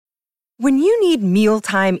When you need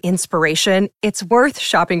mealtime inspiration, it's worth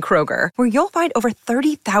shopping Kroger, where you'll find over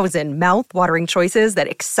 30,000 mouth-watering choices that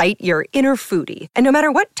excite your inner foodie. And no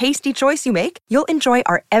matter what tasty choice you make, you'll enjoy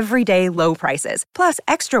our everyday low prices, plus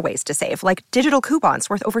extra ways to save, like digital coupons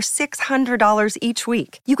worth over $600 each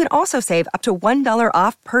week. You can also save up to $1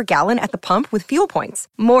 off per gallon at the pump with fuel points.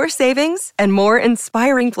 More savings and more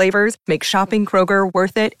inspiring flavors make shopping Kroger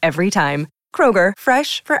worth it every time. Kroger,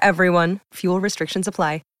 fresh for everyone. Fuel restrictions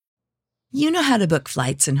apply. You know how to book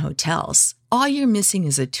flights and hotels. All you're missing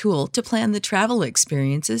is a tool to plan the travel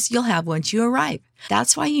experiences you'll have once you arrive.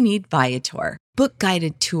 That's why you need Viator. Book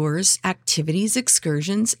guided tours, activities,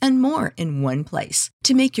 excursions, and more in one place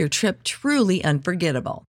to make your trip truly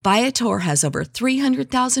unforgettable. Viator has over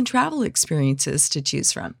 300,000 travel experiences to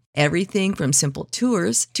choose from. Everything from simple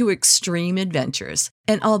tours to extreme adventures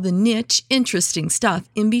and all the niche, interesting stuff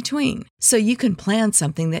in between. So you can plan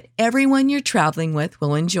something that everyone you're traveling with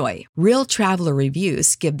will enjoy. Real traveler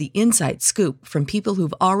reviews give the inside scoop from people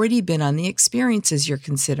who've already been on the experiences you're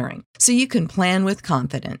considering. So you can plan with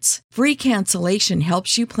confidence. Free cancellation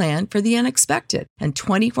helps you plan for the unexpected. And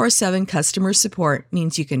 24/7 customer support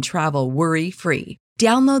means you can travel worry-free.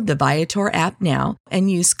 Download the Viator app now and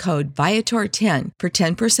use code Viator10 for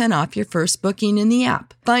 10% off your first booking in the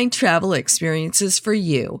app. Find travel experiences for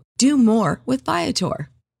you. Do more with Viator.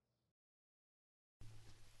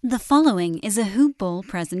 The following is a Hoop Ball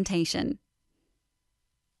presentation.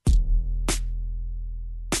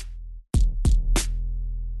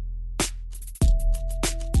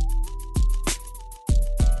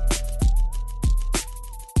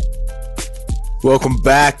 Welcome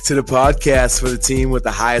back to the podcast for the team with the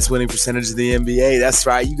highest winning percentage of the NBA. That's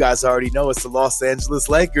right. You guys already know it's the Los Angeles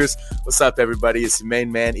Lakers. What's up, everybody? It's your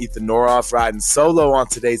main man, Ethan Noroff, riding solo on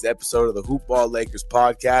today's episode of the Hoop Ball Lakers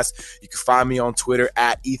podcast. You can find me on Twitter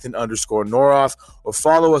at Ethan_Noroff or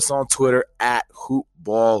follow us on Twitter at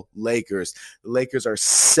Hoopball Lakers. The Lakers are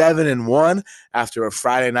 7-1 after a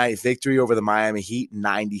Friday night victory over the Miami Heat,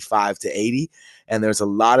 95-80. And there's a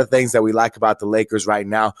lot of things that we like about the Lakers right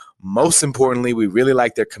now. Most importantly, we really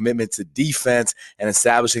like their commitment to defense and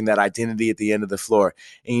establishing that identity at the end of the floor.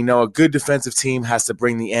 And you know, a good defensive team has to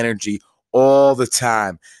bring the energy all the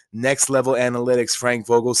time. Next Level Analytics, Frank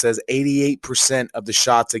Vogel says 88% of the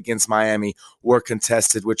shots against Miami were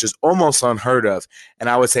contested, which is almost unheard of. And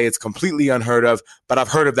I would say it's completely unheard of, but I've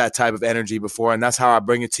heard of that type of energy before, and that's how I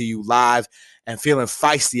bring it to you live and feeling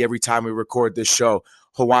feisty every time we record this show.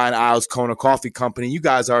 Hawaiian Isles Kona Coffee Company. You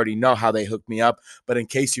guys already know how they hooked me up, but in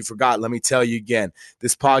case you forgot, let me tell you again.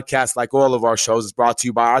 This podcast, like all of our shows, is brought to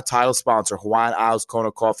you by our title sponsor, Hawaiian Isles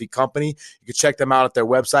Kona Coffee Company. You can check them out at their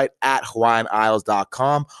website at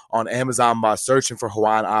hawaiianisles.com, on Amazon by searching for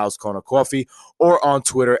Hawaiian Isles Kona Coffee, or on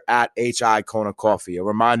Twitter at HI Kona Coffee. A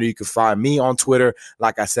reminder, you can find me on Twitter,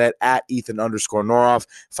 like I said, at Ethan_Noroff.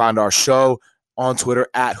 Find our show on Twitter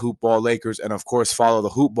at Hoopball Lakers, and of course follow the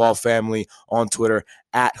Hoopball family on Twitter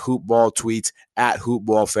at Hoopball Tweets, at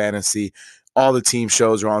Hoopball Fantasy. All the team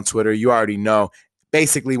shows are on Twitter. You already know.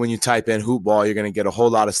 Basically, when you type in Hoopball, you're going to get a whole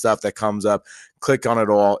lot of stuff that comes up. Click on it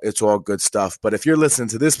all. It's all good stuff. But if you're listening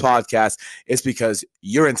to this podcast, it's because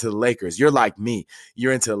you're into the Lakers. You're like me.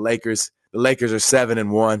 You're into the Lakers. The Lakers are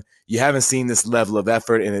 7-1. You haven't seen this level of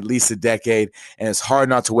effort in at least a decade, and it's hard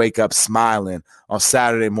not to wake up smiling on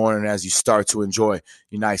Saturday morning as you start to enjoy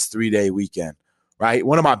your nice 3-day weekend, right?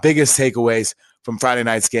 One of my biggest takeaways from Friday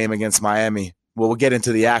night's game against Miami, well, we'll get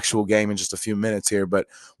into the actual game in just a few minutes here, but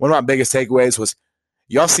one of my biggest takeaways was,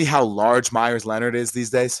 y'all see how large Myers Leonard is these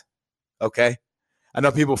days? Okay? I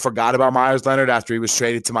know people forgot about Myers Leonard after he was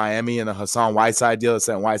traded to Miami in the Hassan Whiteside deal that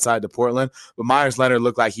sent Whiteside to Portland, but Myers Leonard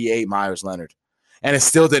looked like he ate Myers Leonard. And it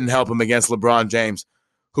still didn't help him against LeBron James,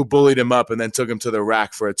 who bullied him up and then took him to the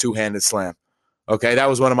rack for a two-handed slam. Okay, that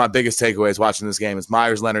was one of my biggest takeaways watching this game is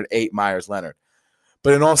Myers Leonard ate Myers Leonard.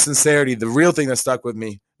 But in all sincerity, the real thing that stuck with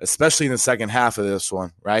me, especially in the second half of this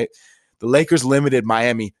one, right? The Lakers limited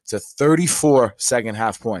Miami to 34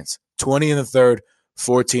 second-half points, 20 in the third,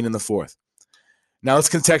 14 in the fourth. Now, let's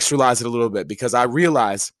contextualize it a little bit because I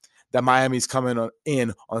realize that Miami's coming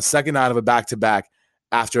in on the second night of a back-to-back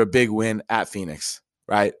after a big win at Phoenix,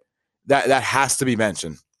 right? That has to be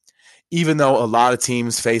mentioned. Even though a lot of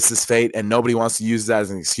teams face this fate and nobody wants to use that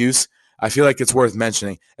as an excuse, I feel like it's worth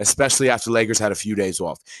mentioning, especially after Lakers had a few days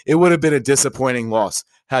off. It would have been a disappointing loss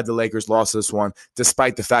had the Lakers lost this one,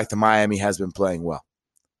 despite the fact that Miami has been playing well,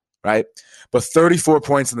 right? But 34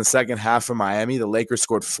 points in the second half for Miami. The Lakers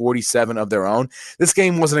scored 47 of their own. This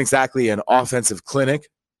game wasn't exactly an offensive clinic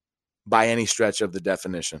by any stretch of the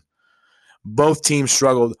definition. Both teams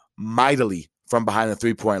struggled mightily from behind the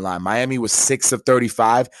three-point line. Miami was 6 of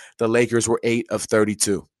 35. The Lakers were 8 of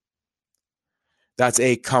 32. That's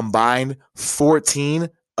a combined 14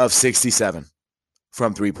 of 67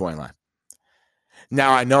 from three-point line.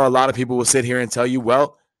 Now, I know a lot of people will sit here and tell you,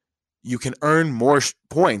 well, you can earn more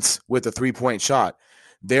points with a three-point shot.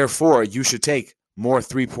 Therefore, you should take more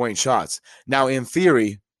three-point shots. Now, in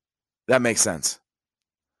theory, that makes sense.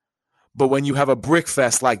 But when you have a brick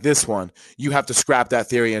fest like this one, you have to scrap that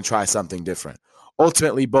theory and try something different.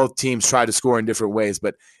 Ultimately, both teams tried to score in different ways,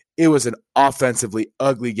 but it was an offensively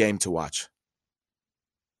ugly game to watch.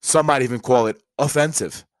 Some might even call it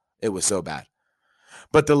offensive. It was so bad.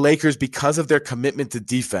 But the Lakers, because of their commitment to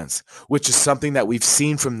defense, which is something that we've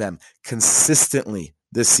seen from them consistently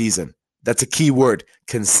this season, that's a key word,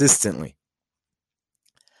 consistently,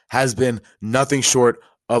 has been nothing short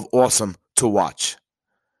of awesome to watch.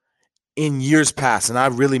 In years past, and I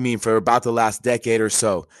really mean for about the last decade or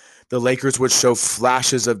so, the Lakers would show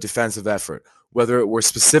flashes of defensive effort, whether it were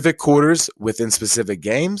specific quarters within specific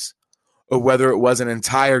games or whether it was an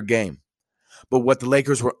entire game. But what the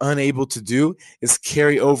Lakers were unable to do is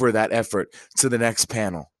carry over that effort to the next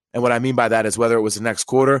panel. And what I mean by that is whether it was the next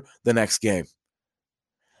quarter, the next game.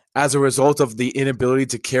 As a result of the inability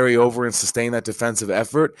to carry over and sustain that defensive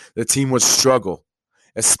effort, the team would struggle,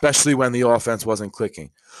 especially when the offense wasn't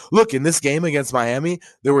clicking. Look, in this game against Miami,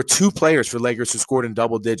 there were two players for Lakers who scored in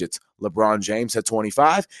double digits. LeBron James had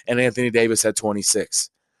 25 and Anthony Davis had 26.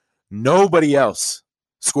 Nobody else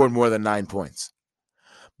scored more than 9 points.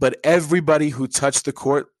 But everybody who touched the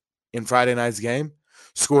court in Friday night's game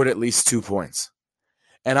scored at least 2 points.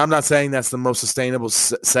 And I'm not saying that's the most sustainable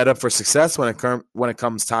setup for success when it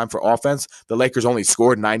comes time for offense. The Lakers only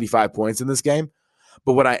scored 95 points in this game.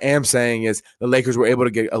 But what I am saying is the Lakers were able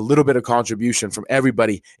to get a little bit of contribution from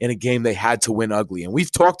everybody in a game they had to win ugly. And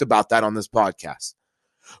we've talked about that on this podcast.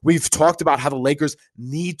 We've talked about how the Lakers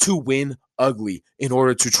need to win ugly in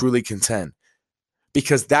order to truly contend.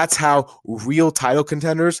 Because that's how real title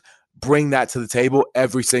contenders bring that to the table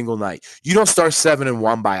every single night. You don't start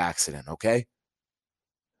 7-1 by accident, okay?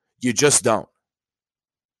 You just don't.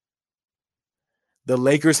 The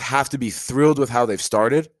Lakers have to be thrilled with how they've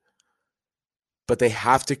started, but they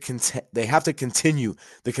have to continue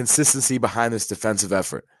the consistency behind this defensive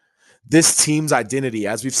effort. This team's identity,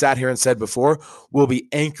 as we've sat here and said before, will be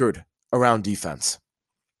anchored around defense.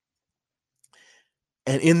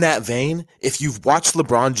 And in that vein, if you've watched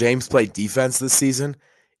LeBron James play defense this season,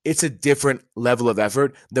 it's a different level of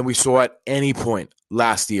effort than we saw at any point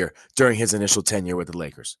last year during his initial tenure with the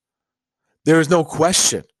Lakers. There is no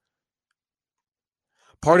question.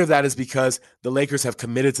 Part of that is because the Lakers have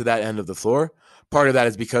committed to that end of the floor. Part of that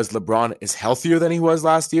is because LeBron is healthier than he was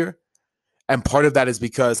last year. And part of that is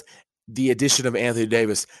because the addition of Anthony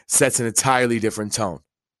Davis sets an entirely different tone.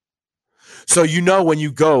 So you know when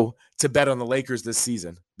you go to bet on the Lakers this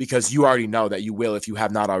season, because you already know that you will if you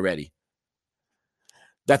have not already,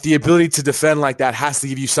 that the ability to defend like that has to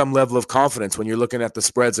give you some level of confidence when you're looking at the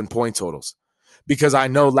spreads and point totals. Because I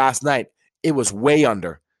know last night it was way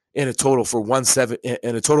under in a total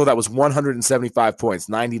that was 175 points,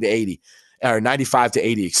 95 to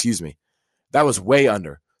 80, excuse me. That was way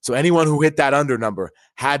under. So anyone who hit that under number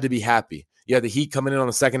had to be happy. You had the Heat coming in on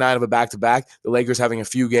the second night of a back-to-back, the Lakers having a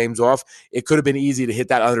few games off. It could have been easy to hit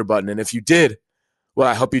that under button. And if you did, well,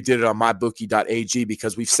 I hope you did it on mybookie.ag,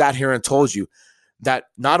 because we've sat here and told you that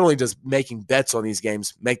not only does making bets on these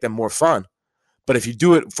games make them more fun, but if you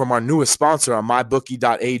do it from our newest sponsor on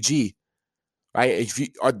mybookie.ag, right,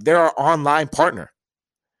 they're our online partner.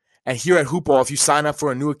 And here at Hoopball, if you sign up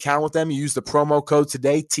for a new account with them, you use the promo code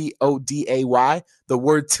TODAY, TODAY, the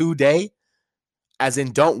word today, as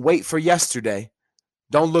in don't wait for yesterday.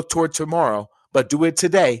 Don't look toward tomorrow, but do it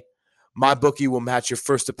today. MyBookie will match your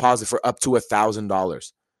first deposit for up to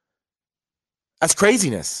 $1,000. That's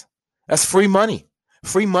craziness. That's free money.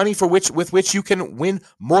 Free money with which you can win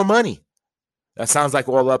more money. That sounds like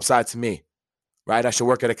all upside to me, right? I should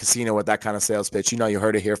work at a casino with that kind of sales pitch. You know, you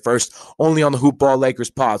heard it here first, only on the Hoopball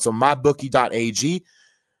Lakers pod. So mybookie.ag,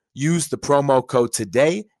 use the promo code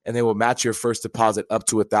today, and they will match your first deposit up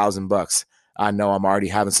to $1,000. I know I'm already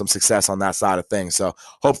having some success on that side of things. So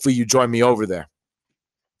hopefully you join me over there.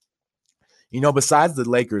 You know, besides the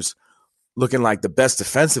Lakers looking like the best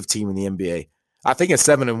defensive team in the NBA, I think at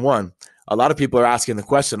 7-1, a lot of people are asking the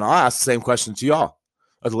question. I'll ask the same question to y'all.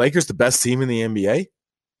 Are the Lakers the best team in the NBA?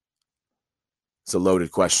 It's a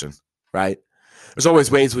loaded question, right? There's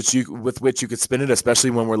always ways with which you could spin it, especially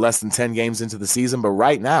when we're less than 10 games into the season. But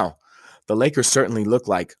right now, the Lakers certainly look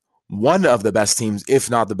like one of the best teams, if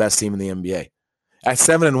not the best team in the NBA. At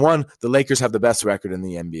 7-1, the Lakers have the best record in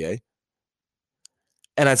the NBA.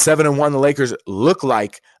 And at 7-1, the Lakers look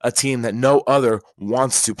like a team that no other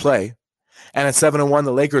wants to play. And at 7-1,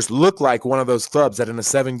 the Lakers look like one of those clubs that in a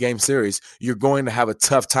 7-game series, you're going to have a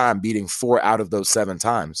tough time beating 4 out of those 7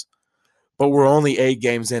 times. But we're only 8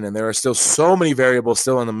 games in, and there are still so many variables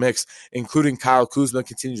still in the mix, including Kyle Kuzma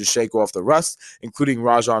continuing to shake off the rust, including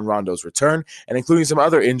Rajon Rondo's return, and including some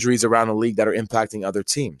other injuries around the league that are impacting other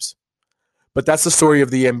teams. But that's the story of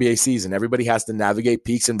the NBA season. Everybody has to navigate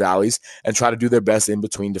peaks and valleys and try to do their best in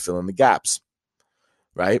between to fill in the gaps,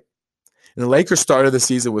 right? And the Lakers started the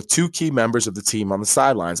season with 2 key members of the team on the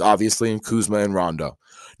sidelines, obviously in Kuzma and Rondo.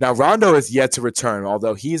 Now, Rondo is yet to return,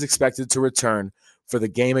 although he is expected to return for the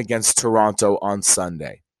game against Toronto on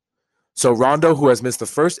Sunday. So Rondo, who has missed the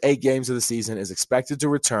first 8 games of the season, is expected to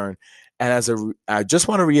return. And I just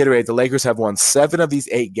want to reiterate, the Lakers have won 7 of these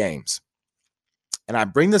 8 games. And I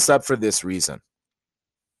bring this up for this reason.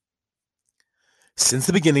 Since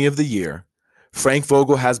the beginning of the year, Frank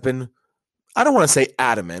Vogel has been, I don't want to say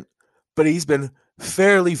adamant, but he's been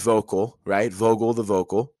fairly vocal, right? Vogel the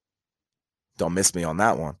vocal. Don't miss me on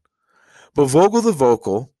that one. But Vogel the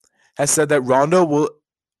vocal has said that Rondo will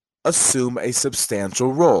assume a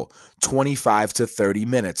substantial role, 25 to 30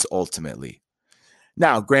 minutes ultimately.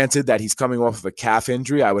 Now, granted that he's coming off of a calf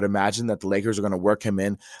injury, I would imagine that the Lakers are going to work him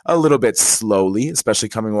in a little bit slowly, especially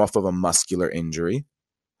coming off of a muscular injury.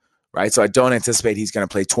 Right? So I don't anticipate he's going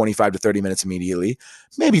to play 25 to 30 minutes immediately,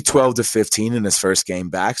 maybe 12 to 15 in his first game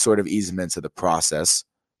back, sort of ease him into the process,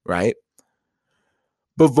 right?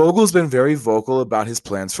 But Vogel's been very vocal about his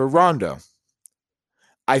plans for Rondo.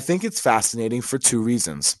 I think it's fascinating for 2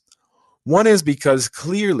 reasons. One is because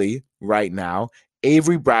clearly, right now,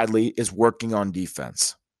 Avery Bradley is working on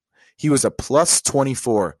defense. He was a plus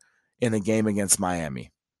 24 in the game against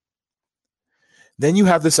Miami. Then you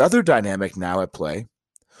have this other dynamic now at play,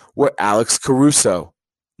 where Alex Caruso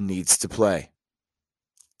needs to play.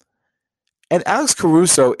 And Alex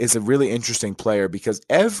Caruso is a really interesting player because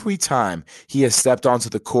every time he has stepped onto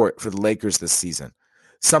the court for the Lakers this season,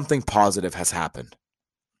 something positive has happened.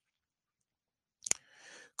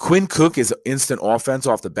 Quinn Cook is instant offense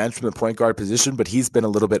off the bench from the point guard position, but he's been a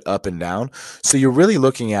little bit up and down. So you're really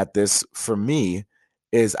looking at this, for me,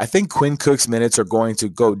 is I think Quinn Cook's minutes are going to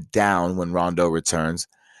go down when Rondo returns.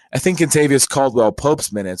 I think Kentavious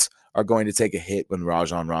Caldwell-Pope's minutes are going to take a hit when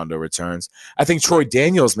Rajon Rondo returns. I think Troy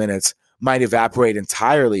Daniels' minutes might evaporate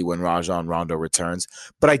entirely when Rajon Rondo returns,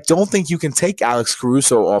 but I don't think you can take Alex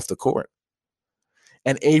Caruso off the court.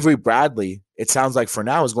 And Avery Bradley, it sounds like for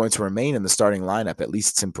now, is going to remain in the starting lineup, at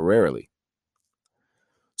least temporarily.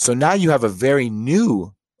 So now you have a very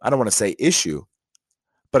new, I don't want to say issue,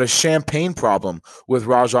 but a champagne problem with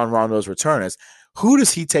Rajon Rondo's return is who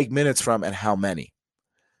does he take minutes from and how many?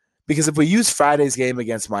 Because if we use Friday's game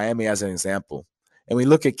against Miami as an example, and we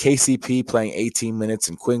look at KCP playing 18 minutes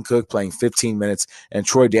and Quinn Cook playing 15 minutes and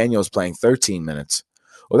Troy Daniels playing 13 minutes,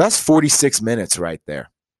 well, that's 46 minutes right there.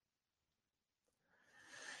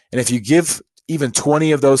 And if you give even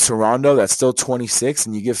 20 of those to Rondo, that's still 26,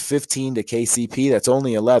 and you give 15 to KCP, that's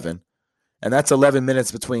only 11. And that's 11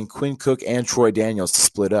 minutes between Quinn Cook and Troy Daniels to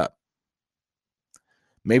split up.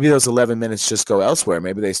 Maybe those 11 minutes just go elsewhere.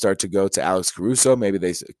 Maybe they start to go to Alex Caruso. Maybe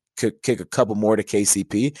they kick a couple more to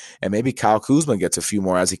KCP, and maybe Kyle Kuzma gets a few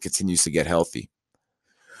more as he continues to get healthy.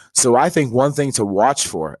 So I think one thing to watch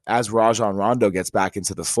for as Rajon Rondo gets back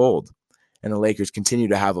into the fold and the Lakers continue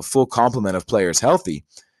to have a full complement of players healthy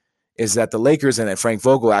is that the Lakers and Frank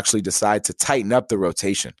Vogel actually decide to tighten up the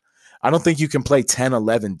rotation. I don't think you can play 10,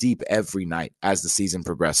 11 deep every night as the season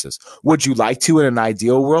progresses. Would you like to in an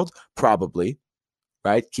ideal world? Probably,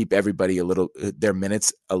 right? Keep everybody their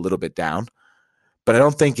minutes a little bit down. But I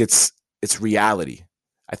don't think it's reality.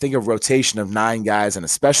 I think a rotation of 9 guys and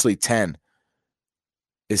especially 10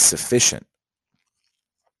 is sufficient.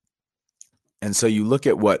 And so you look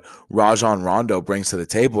at what Rajon Rondo brings to the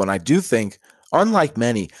table, and I do think, unlike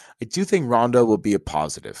many, I do think Rondo will be a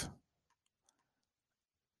positive.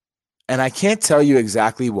 And I can't tell you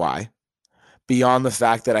exactly why, beyond the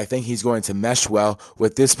fact that I think he's going to mesh well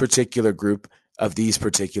with this particular group of these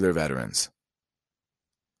particular veterans.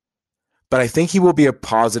 But I think he will be a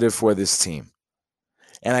positive for this team.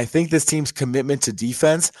 And I think this team's commitment to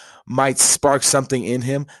defense might spark something in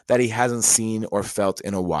him that he hasn't seen or felt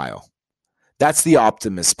in a while. That's the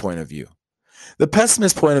optimist point of view. The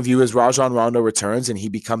pessimist point of view is Rajon Rondo returns and he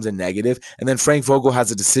becomes a negative, and then Frank Vogel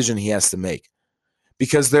has a decision he has to make.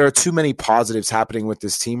 Because there are too many positives happening with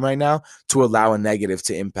this team right now to allow a negative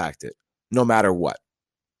to impact it, no matter what.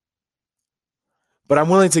 But I'm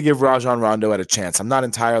willing to give Rajon Rondo a chance. I'm not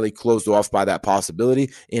entirely closed off by that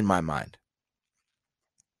possibility in my mind.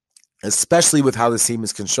 Especially with how this team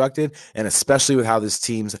is constructed and especially with how this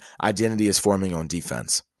team's identity is forming on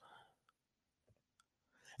defense.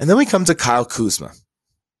 And then we come to Kyle Kuzma.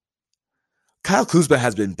 Kyle Kuzma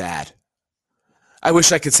has been bad. I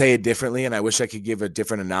wish I could say it differently, and I wish I could give a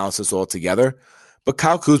different analysis altogether, but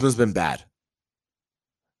Kyle Kuzma's been bad.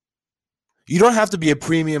 You don't have to be a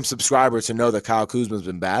premium subscriber to know that Kyle Kuzma's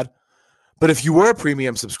been bad, but if you were a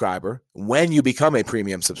premium subscriber, when you become a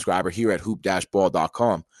premium subscriber here at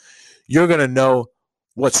hoop-ball.com, you're going to know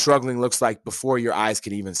what struggling looks like before your eyes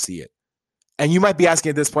can even see it. And you might be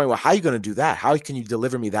asking at this point, well, how are you going to do that? How can you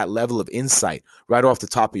deliver me that level of insight right off the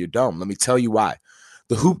top of your dome? Let me tell you why.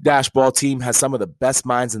 The Hoop-Ball team has some of the best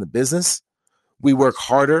minds in the business. We work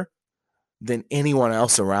harder than anyone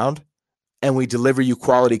else around, and we deliver you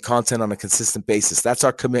quality content on a consistent basis. That's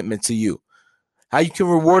our commitment to you. How you can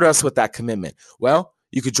reward us with that commitment? Well,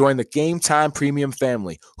 you could join the Game Time Premium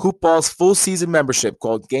family. Hoopball's full season membership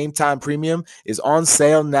called Game Time Premium is on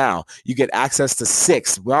sale now. You get access to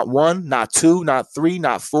 6, not 1, not 2, not 3,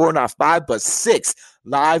 not 4, not 5, but 6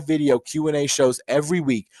 live video Q&A shows every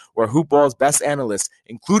week where Hoopball's best analysts,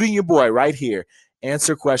 including your boy right here,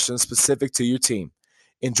 answer questions specific to your team.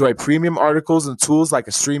 Enjoy premium articles and tools like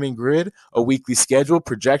a streaming grid, a weekly schedule,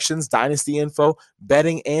 projections, dynasty info,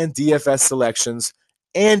 betting and DFS selections,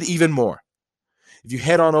 and even more. If you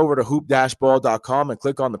head on over to hoop-ball.com and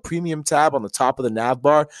click on the premium tab on the top of the nav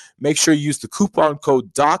bar, make sure you use the coupon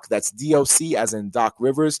code DOC, that's DOC as in Doc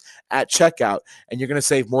Rivers, at checkout, and you're going to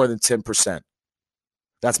save more than 10%.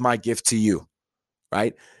 That's my gift to you,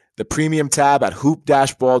 right? The premium tab at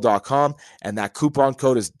hoop-ball.com, and that coupon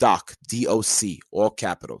code is DOC, D-O-C, all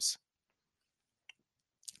capitals.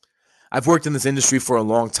 I've worked in this industry for a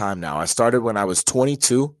long time now. I started when I was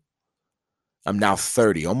 22. I'm now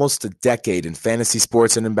 30, almost a decade in fantasy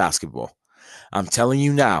sports and in basketball. I'm telling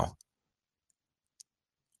you now,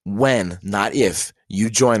 when, not if,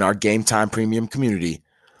 you join our Game Time Premium community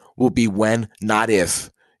will be when, not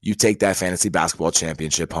if, you take that fantasy basketball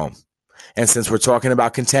championship home. And since we're talking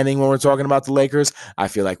about contending when we're talking about the Lakers, I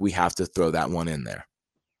feel like we have to throw that one in there.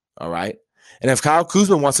 All right? And if Kyle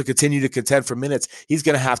Kuzma wants to continue to contend for minutes, he's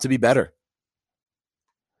going to have to be better.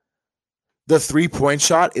 The three-point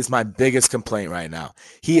shot is my biggest complaint right now.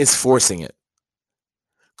 He is forcing it.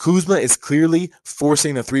 Kuzma is clearly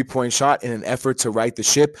forcing the three-point shot in an effort to right the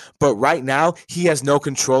ship, but right now he has no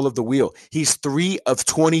control of the wheel. He's 3 of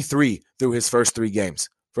 23 through his first 3 games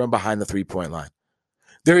from behind the three-point line.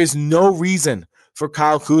 There is no reason for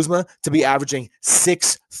Kyle Kuzma to be averaging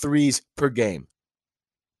 6 threes per game.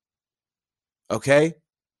 Okay?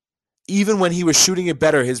 Even when he was shooting it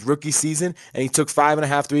better his rookie season and he took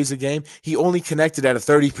 5.5 threes a game, he only connected at a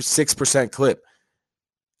 36% clip.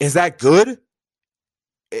 Is that good?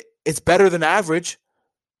 It's better than average.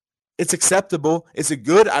 It's acceptable. Is it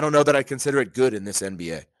good? I don't know that I consider it good in this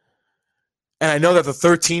NBA. And I know that the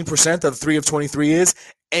 13% of the 3 of 23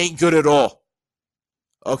 ain't good at all.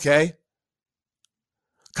 Okay?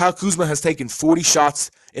 Kyle Kuzma has taken 40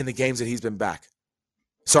 shots in the games that he's been back.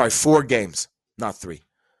 Sorry, 4 games, not 3.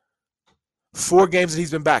 4 games that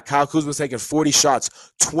he's been back. Kyle Kuzma's taken 40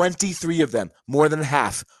 shots. 23 of them, more than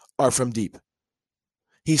half, are from deep.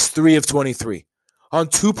 He's 3 of 23. On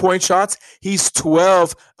 2-point shots, he's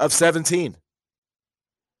 12 of 17.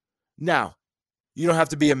 Now, you don't have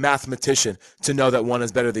to be a mathematician to know that one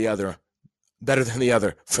is better than the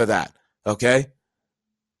other for that, okay?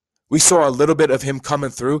 We saw a little bit of him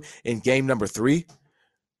coming through in game number 3,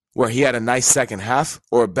 where he had a nice second half,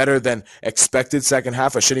 or a better than expected second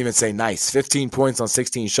half. I shouldn't even say nice. 15 points on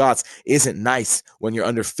 16 shots isn't nice when you're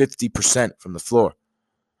under 50% from the floor.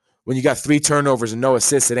 When you got 3 turnovers and no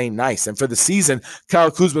assists, it ain't nice. And for the season,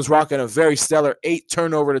 Kyle Kuzma's rocking a very stellar 8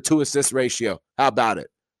 turnover to 2 assist ratio. How about it?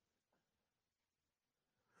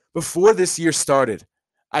 Before this year started,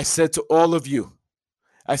 I said to all of you,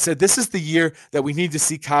 I said, this is the year that we need to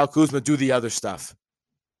see Kyle Kuzma do the other stuff.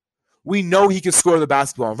 We know he can score the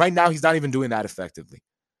basketball. Right now, he's not even doing that effectively.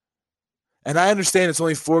 And I understand it's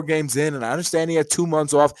only 4 games in, and I understand he had 2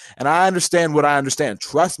 months off, and I understand what I understand.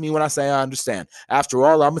 Trust me when I say I understand. After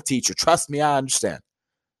all, I'm a teacher. Trust me, I understand.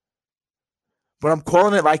 But I'm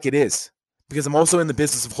calling it like it is, because I'm also in the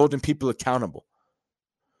business of holding people accountable.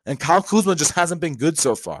 And Kyle Kuzma just hasn't been good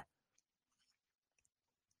so far.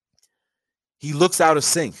 He looks out of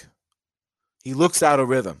sync. He looks out of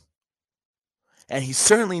rhythm. And he's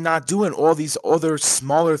certainly not doing all these other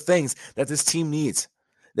smaller things that this team needs.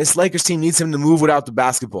 This Lakers team needs him to move without the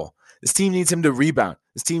basketball. This team needs him to rebound.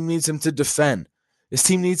 This team needs him to defend. This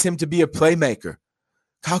team needs him to be a playmaker.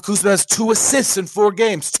 Kyle Kuzma has 2 assists in 4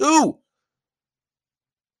 games. 2!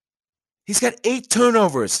 He's got 8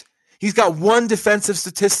 turnovers. He's got 1 defensive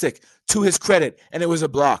statistic to his credit, and it was a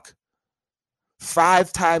block.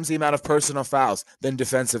 5 times the amount of personal fouls than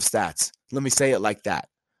defensive stats. Let me say it like that.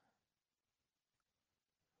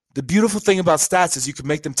 The beautiful thing about stats is you can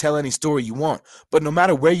make them tell any story you want. But no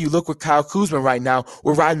matter where you look with Kyle Kuzma right now,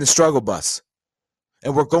 we're riding the struggle bus.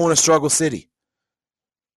 And we're going to Struggle City.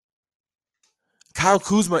 Kyle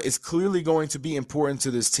Kuzma is clearly going to be important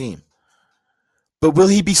to this team. But will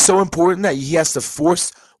he be so important that he has to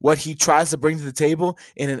force what he tries to bring to the table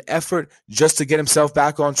in an effort just to get himself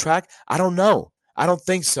back on track? I don't know. I don't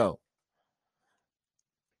think so.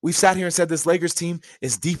 We've sat here and said this Lakers team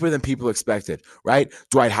is deeper than people expected, right?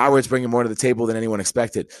 Dwight Howard's bringing more to the table than anyone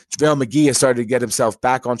expected. JaVale McGee has started to get himself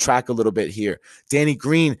back on track a little bit here. Danny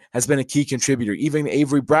Green has been a key contributor. Even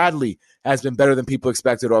Avery Bradley has been better than people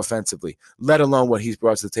expected offensively, let alone what he's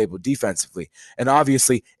brought to the table defensively. And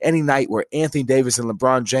obviously, any night where Anthony Davis and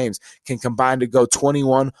LeBron James can combine to go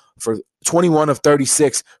 21 of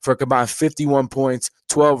 36 for a combined 51 points,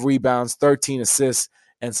 12 rebounds, 13 assists,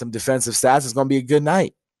 and some defensive stats, is going to be a good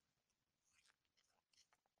night.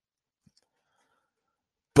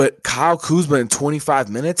 But Kyle Kuzma in 25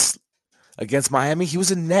 minutes against Miami, he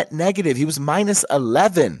was a net negative. He was minus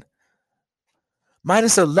 11.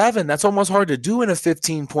 Minus 11. That's almost hard to do in a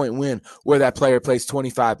 15-point win where that player plays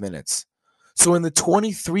 25 minutes. So in the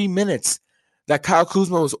 23 minutes that Kyle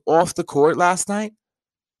Kuzma was off the court last night,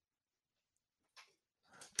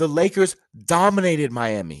 the Lakers dominated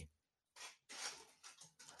Miami.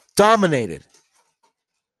 Dominated.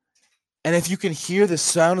 And if you can hear the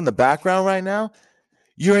sound in the background right now,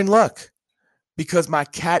 you're in luck because my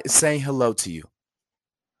cat is saying hello to you.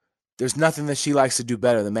 There's nothing that she likes to do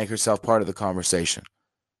better than make herself part of the conversation.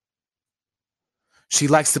 She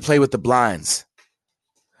likes to play with the blinds.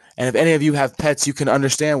 And if any of you have pets, you can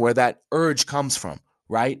understand where that urge comes from,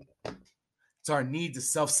 right? It's our need to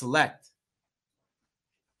self-select.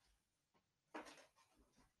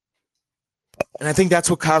 And I think that's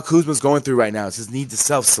what Kyle Kuzma's going through right now, is his need to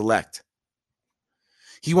self-select.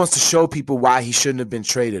 He wants to show people why he shouldn't have been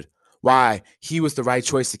traded, why he was the right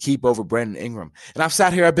choice to keep over Brandon Ingram. And I've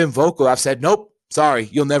sat here, I've been vocal. I've said, nope, sorry,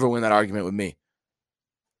 you'll never win that argument with me.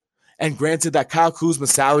 And granted that Kyle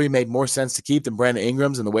Kuzma's salary made more sense to keep than Brandon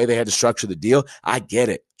Ingram's and the way they had to structure the deal, I get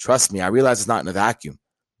it. Trust me, I realize it's not in a vacuum.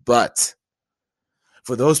 But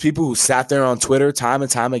for those people who sat there on Twitter time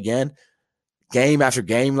and time again, game after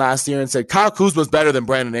game last year, and said, Kyle Kuzma's better than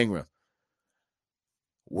Brandon Ingram,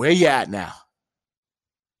 where you at now?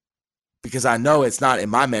 Because I know it's not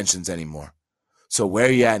in my mentions anymore. So where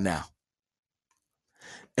are you at now?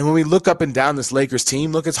 And when we look up and down this Lakers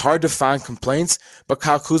team, look, it's hard to find complaints, but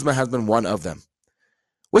Kyle Kuzma has been one of them.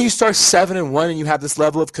 When you start 7-1 and you have this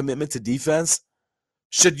level of commitment to defense,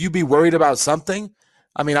 should you be worried about something?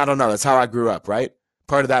 I mean, I don't know. That's how I grew up, right?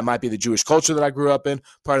 Part of that might be the Jewish culture that I grew up in.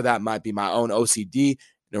 Part of that might be my own OCD,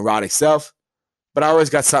 neurotic self. But I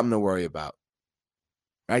always got something to worry about,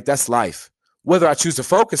 right? That's life. Whether I choose to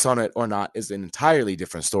focus on it or not is an entirely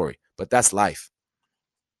different story, but that's life.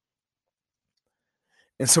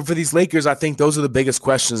 And so for these Lakers, I think those are the biggest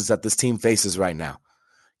questions that this team faces right now.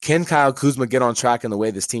 Can Kyle Kuzma get on track in the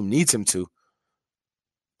way this team needs him to?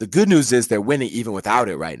 The good news is they're winning even without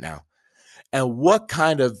it right now. And what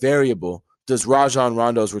kind of variable does Rajon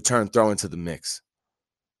Rondo's return throw into the mix?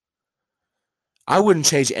 I wouldn't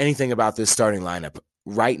change anything about this starting lineup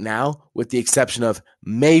right now, with the exception of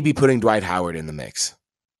maybe putting Dwight Howard in the mix.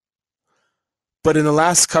 But in the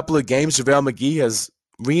last couple of games, JaVale McGee has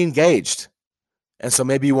re-engaged. And so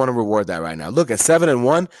maybe you want to reward that right now. Look, at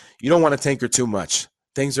 7-1, you don't want to tinker too much.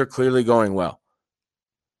 Things are clearly going well.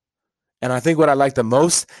 And I think what I like the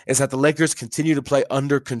most is that the Lakers continue to play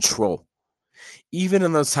under control. Even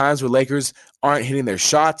in those times where Lakers aren't hitting their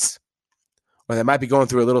shots, or they might be going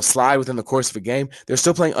through a little slide within the course of a game, they're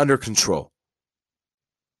still playing under control.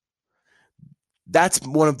 That's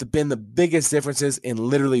been the biggest differences in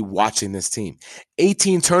literally watching this team.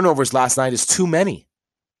 18 turnovers last night is too many.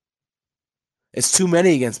 It's too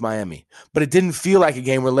many against Miami. But it didn't feel like a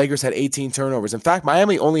game where Lakers had 18 turnovers. In fact,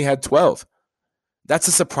 Miami only had 12. That's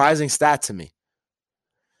a surprising stat to me,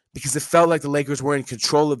 because it felt like the Lakers were in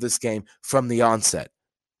control of this game from the onset.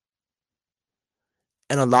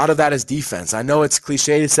 And a lot of that is defense. I know it's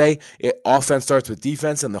cliche to say offense starts with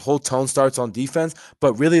defense and the whole tone starts on defense,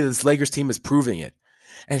 but really this Lakers team is proving it.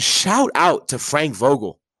 And shout out to Frank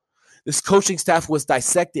Vogel. This coaching staff was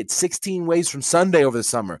dissected 16 ways from Sunday over the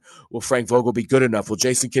summer. Will Frank Vogel be good enough? Will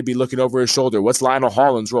Jason Kidd be looking over his shoulder? What's Lionel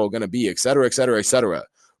Holland's role going to be? Et cetera, et cetera, et cetera.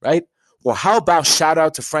 Right? Well, how about shout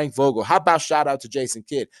out to Frank Vogel? How about shout out to Jason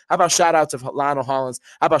Kidd? How about shout out to Lionel Hollins?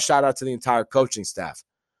 How about shout out to the entire coaching staff?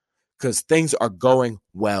 Because things are going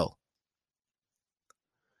well.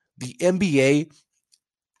 The NBA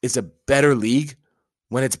is a better league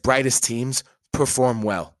when its brightest teams perform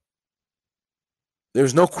well.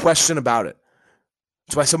 There's no question about it.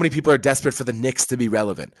 It's why so many people are desperate for the Knicks to be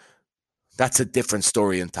relevant. That's a different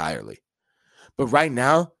story entirely. But right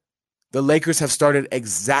now, the Lakers have started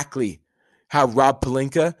exactly how Rob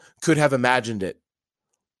Pelinka could have imagined it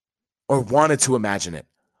or wanted to imagine it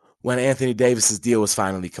when Anthony Davis's deal was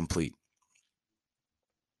finally complete.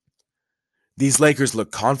 These Lakers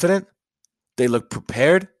look confident, they look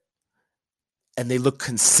prepared, and they look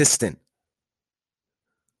consistent.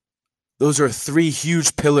 Those are three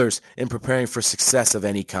huge pillars in preparing for success of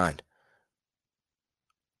any kind.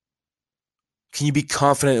 Can you be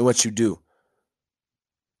confident in what you do?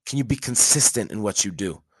 Can you be consistent in what you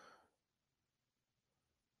do?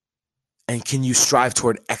 And can you strive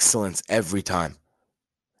toward excellence every time?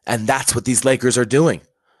 And that's what these Lakers are doing.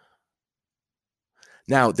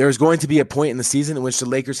 Now, there's going to be a point in the season in which the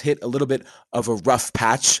Lakers hit a little bit of a rough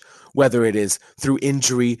patch, whether it is through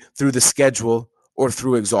injury, through the schedule, or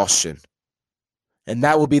through exhaustion. And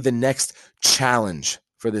that will be the next challenge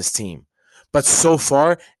for this team. But so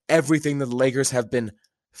far, everything that the Lakers have been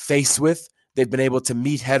faced with, they've been able to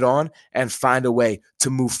meet head on and find a way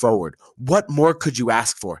to move forward. What more could you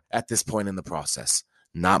ask for at this point in the process?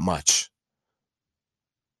 Not much.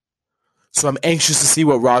 So I'm anxious to see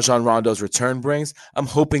what Rajon Rondo's return brings. I'm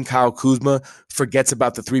hoping Kyle Kuzma forgets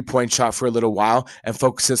about the three-point shot for a little while and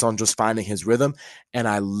focuses on just finding his rhythm. And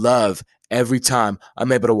I love every time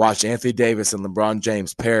I'm able to watch Anthony Davis and LeBron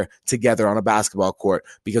James pair together on a basketball court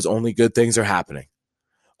because only good things are happening.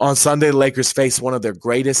 On Sunday, the Lakers face one of their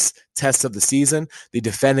greatest tests of the season, the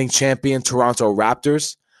defending champion Toronto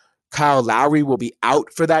Raptors. Kyle Lowry will be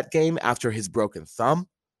out for that game after his broken thumb.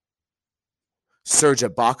 Serge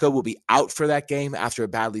Ibaka will be out for that game after a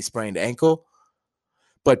badly sprained ankle.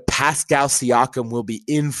 But Pascal Siakam will be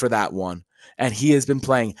in for that one, and he has been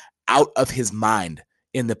playing out of his mind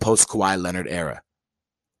in the post-Kawhi Leonard era.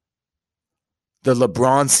 The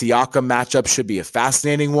LeBron-Siakam matchup should be a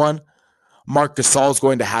fascinating one. Marc Gasol is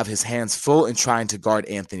going to have his hands full in trying to guard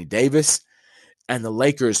Anthony Davis, and the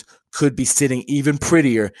Lakers could be sitting even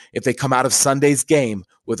prettier if they come out of Sunday's game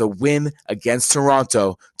with a win against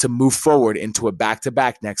Toronto to move forward into a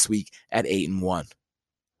back-to-back next week at 8-1.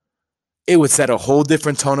 It would set a whole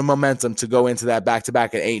different tone of momentum to go into that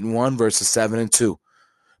back-to-back at 8-1 versus 7-2.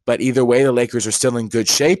 But either way, the Lakers are still in good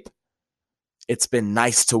shape. It's been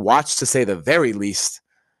nice to watch, to say the very least.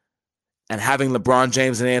 And having LeBron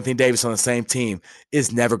James and Anthony Davis on the same team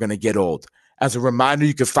is never going to get old. As a reminder,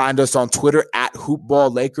 you can find us on Twitter at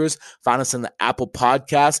HoopBallLakers. Find us in the Apple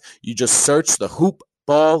Podcast. You just search the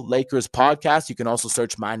HoopBall Lakers podcast. You can also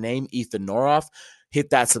search my name, Ethan Noroff. Hit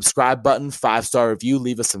that subscribe button, 5-star review,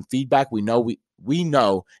 leave us some feedback. We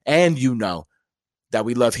know, and you know, that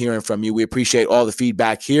we love hearing from you. We appreciate all the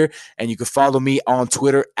feedback here. And you can follow me on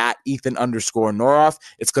Twitter at Ethan_Noroff.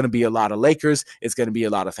 It's going to be a lot of Lakers. It's going to be a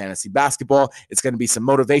lot of fantasy basketball. It's going to be some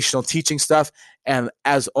motivational teaching stuff. And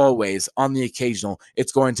as always, on the occasional,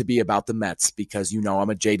 it's going to be about the Mets because you know I'm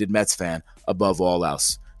a jaded Mets fan above all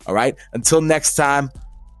else. All right. Until next time,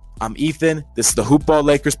 I'm Ethan. This is the HoopBall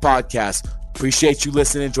Lakers podcast. Appreciate you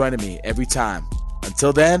listening and joining me every time.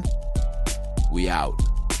 Until then, we out.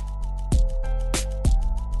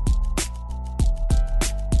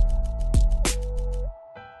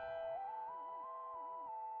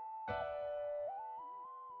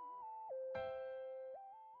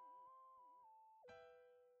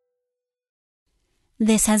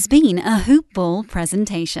 This has been a Hoop Ball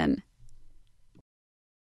presentation.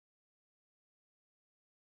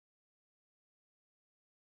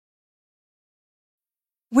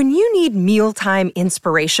 When you need mealtime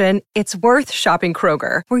inspiration, it's worth shopping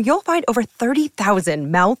Kroger, where you'll find over 30,000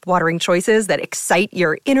 mouth-watering choices that excite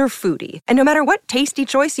your inner foodie. And no matter what tasty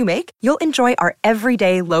choice you make, you'll enjoy our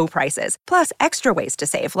everyday low prices, plus extra ways to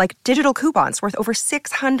save, like digital coupons worth over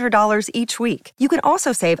 $600 each week. You can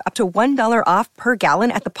also save up to $1 off per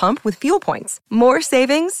gallon at the pump with fuel points. More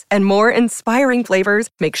savings and more inspiring flavors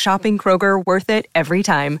make shopping Kroger worth it every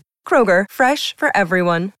time. Kroger, fresh for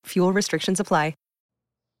everyone. Fuel restrictions apply.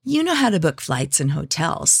 You know how to book flights and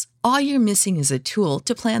hotels. All you're missing is a tool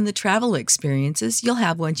to plan the travel experiences you'll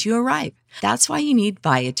have once you arrive. That's why you need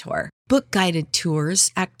Viator. Book guided tours,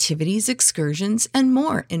 activities, excursions, and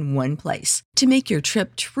more in one place to make your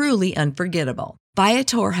trip truly unforgettable.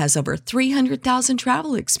 Viator has over 300,000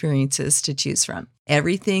 travel experiences to choose from.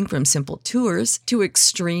 Everything from simple tours to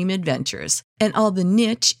extreme adventures and all the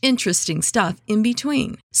niche, interesting stuff in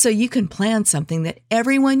between. So you can plan something that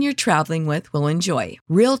everyone you're traveling with will enjoy.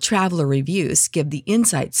 Real traveler reviews give the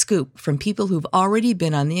inside scoop from people who've already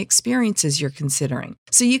been on the experiences you're considering.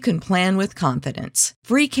 So you can plan with confidence.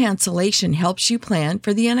 Free cancellation helps you plan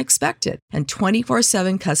for the unexpected. And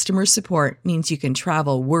 24/7 customer support means you can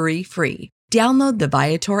travel worry-free. Download the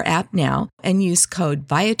Viator app now and use code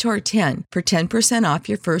Viator10 for 10% off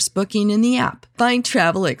your first booking in the app. Find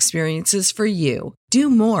travel experiences for you. Do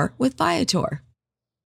more with Viator.